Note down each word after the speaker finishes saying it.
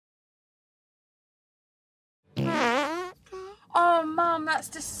Oh, Mum, that's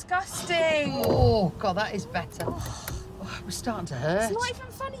disgusting. Oh, God, that is better. Oh, it was starting to hurt. It's not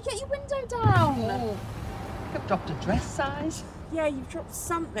even funny. Get your window down. Oh, I've dropped a dress size. Yeah, you've dropped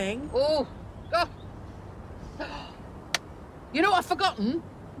something. Oh, God. You know what I've forgotten?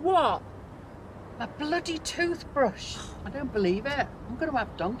 What? My bloody toothbrush. I don't believe it. I'm going to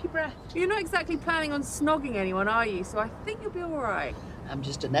have donkey breath. You're not exactly planning on snogging anyone, are you? So I think you'll be all right. I'm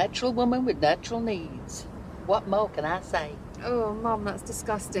just a natural woman with natural needs. What more can I say? Oh, Mum, that's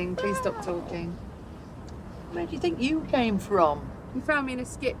disgusting. Please stop talking. Where do you think you came from? You found me in a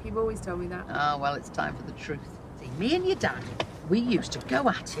skip. You've always told me that. Oh, well, it's time for the truth. See, me and your dad, we used to go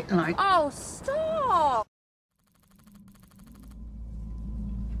at it like... Oh, stop!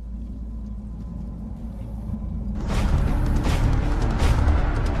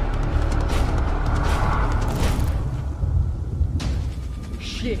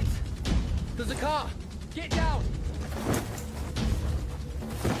 Shit! There's a car! Get down!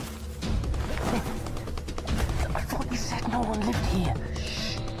 I thought you said no one lived here.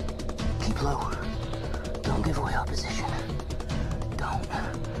 Shh. Keep low. Don't give away our position. Don't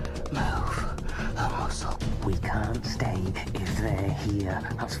move a muscle. We can't stay if they're here.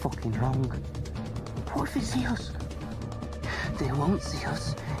 That's fucking wrong. What if they see us? They won't see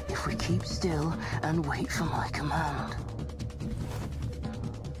us if we keep still and wait for my command.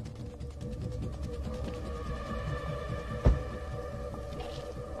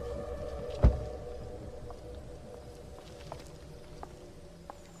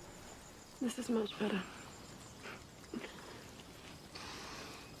 This is much better.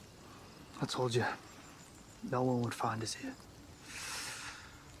 I told you, no one would find us here.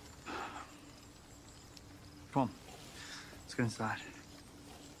 Come on, let's go inside.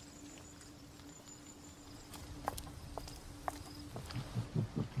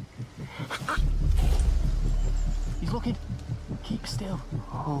 He's looking. Keep still.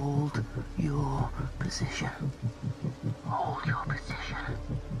 Hold your position. Hold your position.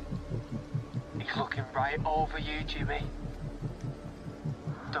 He's looking right over you, Jimmy.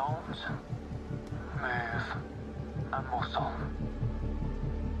 Don't move a muscle.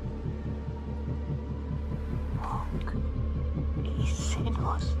 Fuck. He's seen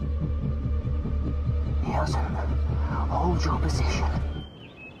us. He hasn't. Hold your position.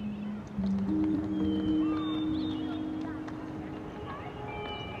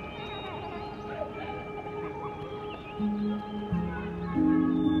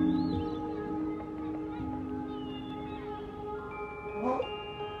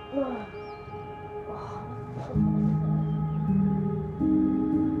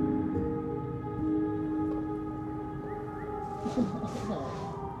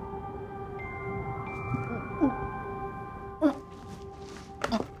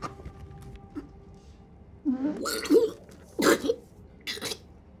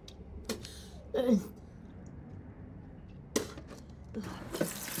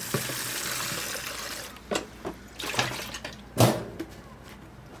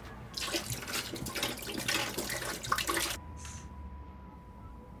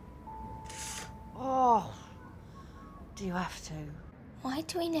 Oh, do you have to? Why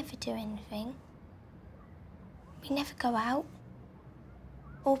do we never do anything? We never go out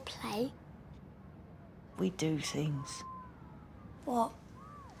or play. We do things. What?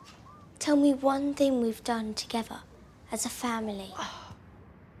 Tell me one thing we've done together as a family.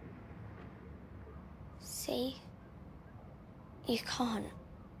 See? You can't.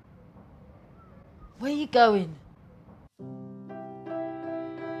 Where are you going?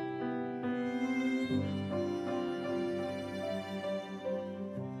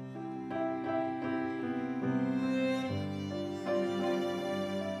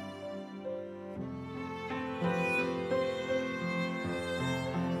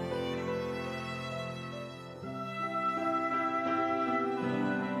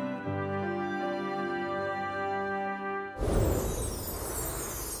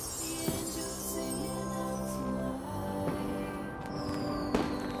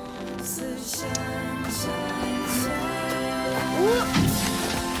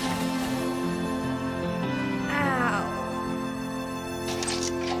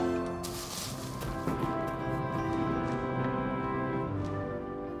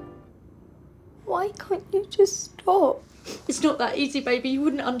 Why can't you just stop? It's not that easy, baby. You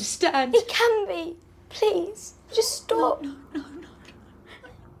wouldn't understand. It can be. Please, just stop.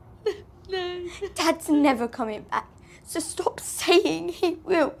 No. Dad's never coming back. So stop saying he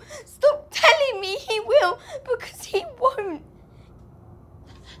will. Stop telling me he will, because he won't.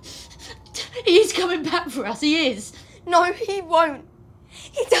 He is coming back for us, he is. No, he won't.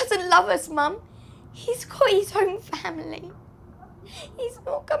 He doesn't love us, Mum. He's got his own family. He's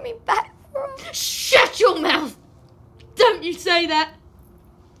not coming back for us. Shut your mouth! Don't you say that!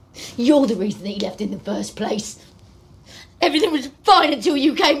 You're the reason that he left in the first place. Everything was fine until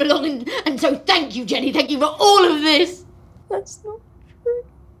you came along, and so thank you, Jenny. Thank you for all of this. That's not true.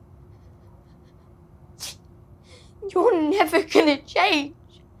 You're never gonna change,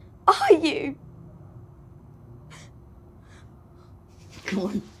 are you? Come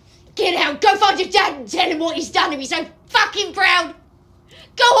on. Get out. Go find your dad and tell him what he's done. He'll be so fucking proud.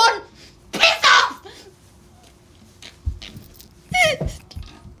 Go on. Piss off!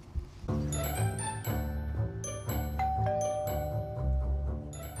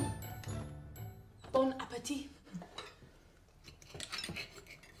 Bon appetit.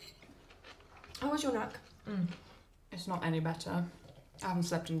 How was your neck? It's not any better. I haven't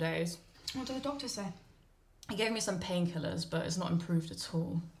slept in days. What did the doctor say? He gave me some painkillers, but it's not improved at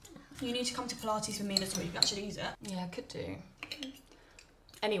all. You need to come to Pilates with me this week. That should ease it. Yeah, I could do.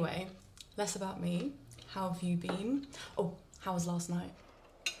 Anyway, less about me. How have you been? Oh, how was last night?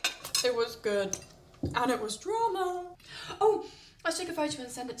 It was good. And it was drama. Oh, let's take a photo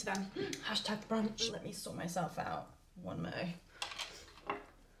and send it to them. Hashtag brunch. Let me sort myself out. One mo.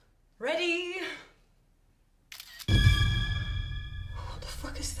 Ready? What the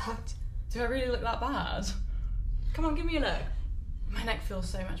fuck is that? Do I really look that bad? Come on, give me a look. My neck feels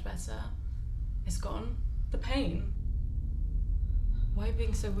so much better. It's gone. The pain. Why are you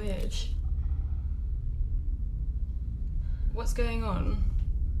being so weird? What's going on?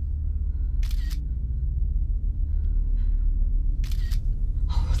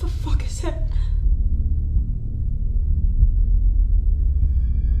 Oh, what the fuck is it?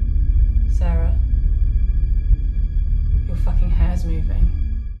 Sarah, your fucking hair's moving.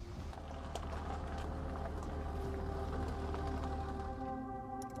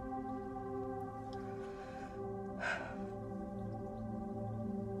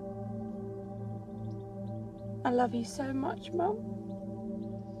 I love you so much, Mum.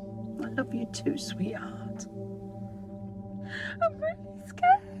 I love you too, sweetheart. I'm really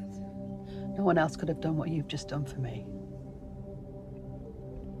scared. No one else could have done what you've just done for me.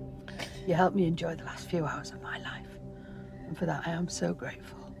 You helped me enjoy the last few hours of my life. And for that, I am so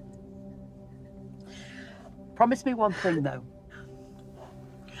grateful. Promise me one thing, though.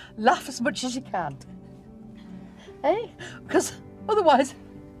 Laugh as much as you can. Eh? Because otherwise,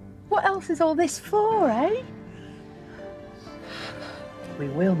 what else is all this for, eh? We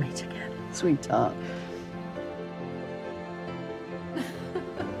will meet again, sweetheart.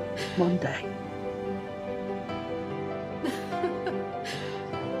 One day.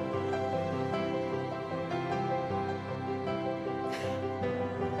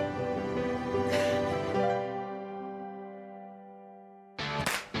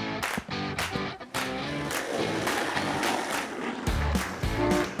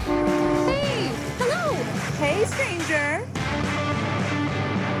 Hey, stranger.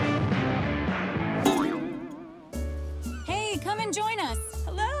 Hey, come and join us.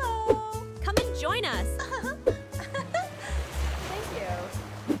 Hello. Come and join us. Thank you.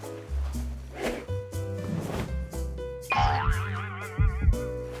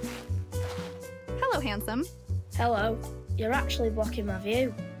 Hello, handsome. Hello. You're actually blocking my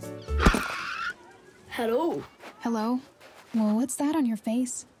view. Hello. Hello. Well, what's that on your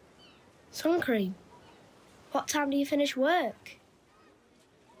face? Sun cream. What time do you finish work?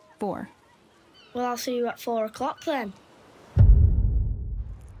 4. Well, I'll see you at 4 o'clock then.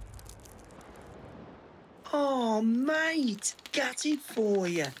 Oh, mate, gutted for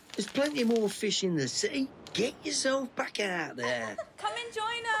you. There's plenty more fish in the sea. Get yourself back out there. Come and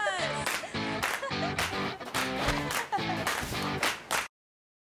join us.